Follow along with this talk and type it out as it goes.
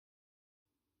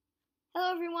Hello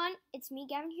everyone, it's me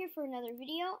Gavin here for another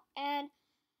video, and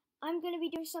I'm going to be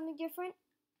doing something different.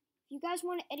 If you guys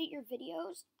want to edit your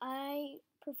videos, I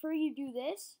prefer you do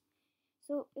this.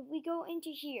 So if we go into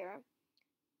here,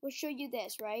 we'll show you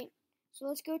this, right? So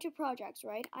let's go to projects,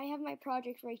 right? I have my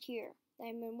project right here that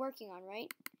I've been working on, right?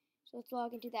 So let's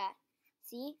log into that.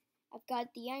 See, I've got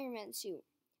the Iron Man suit.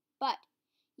 But,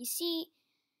 you see,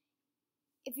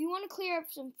 if you want to clear up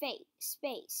some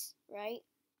space, right?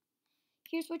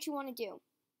 Here's what you want to do.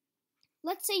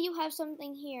 Let's say you have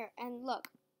something here, and look,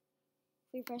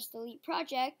 if we press delete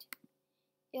project,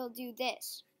 it'll do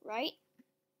this, right?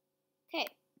 Okay,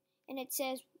 and it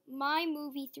says my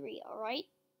movie 3, alright?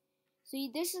 So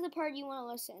this is the part you want to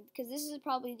listen, because this is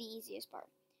probably the easiest part.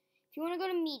 If you want to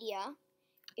go to media,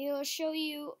 it'll show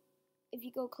you, if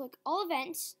you go click all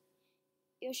events,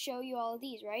 it'll show you all of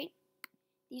these, right?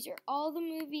 These are all the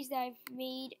movies that I've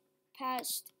made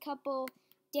past couple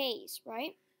days,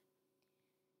 right?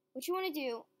 What you want to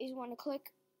do is you want to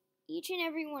click each and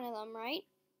every one of them, right?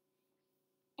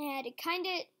 And it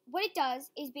what it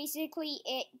does is basically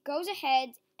it goes ahead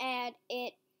and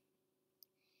it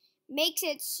makes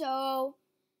it so,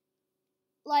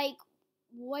 like,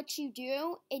 what you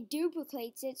do, it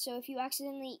duplicates it, so if you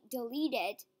accidentally delete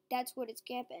it, that's what it's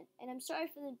given. And I'm sorry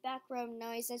for the background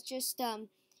noise, that's just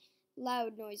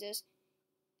loud noises.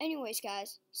 Anyways,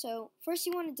 guys, so first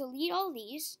you want to delete all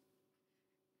these.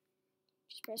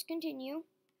 Just press continue.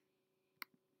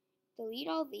 Delete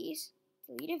all these.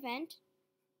 Delete event.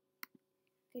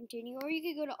 Continue, or you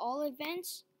could go to all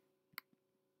events.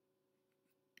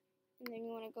 And then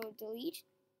you want to go delete.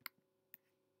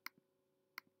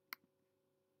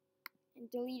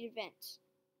 And delete events.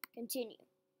 Continue.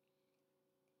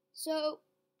 So,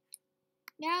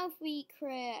 now if we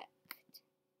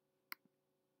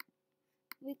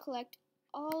collect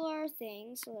all our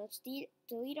things, so let's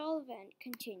delete all event,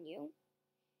 continue.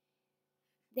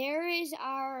 There is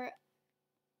our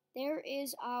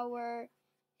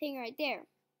thing right there.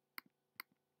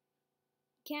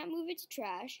 Can't move it to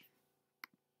trash.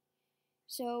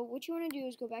 So what you want to do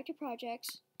is go back to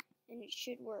projects, and it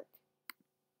should work.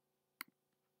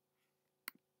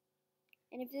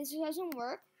 And if this doesn't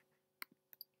work,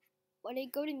 when you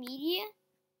go to media,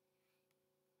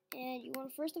 and you want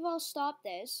to first of all stop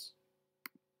this,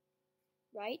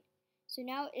 right? So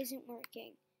now it isn't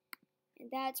working. And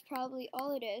that's probably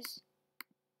all it is.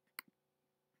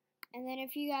 And then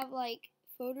if you have like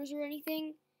photos or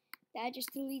anything, that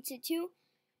just deletes it too.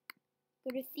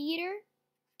 Go to theater,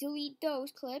 delete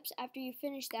those clips after you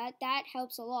finish that. That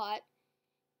helps a lot.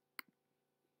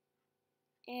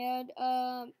 And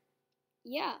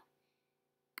yeah.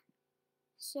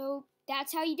 So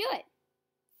that's how you do it.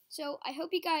 So I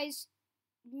hope you guys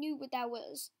knew what that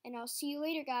was. And I'll see you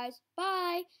later, guys.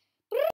 Bye!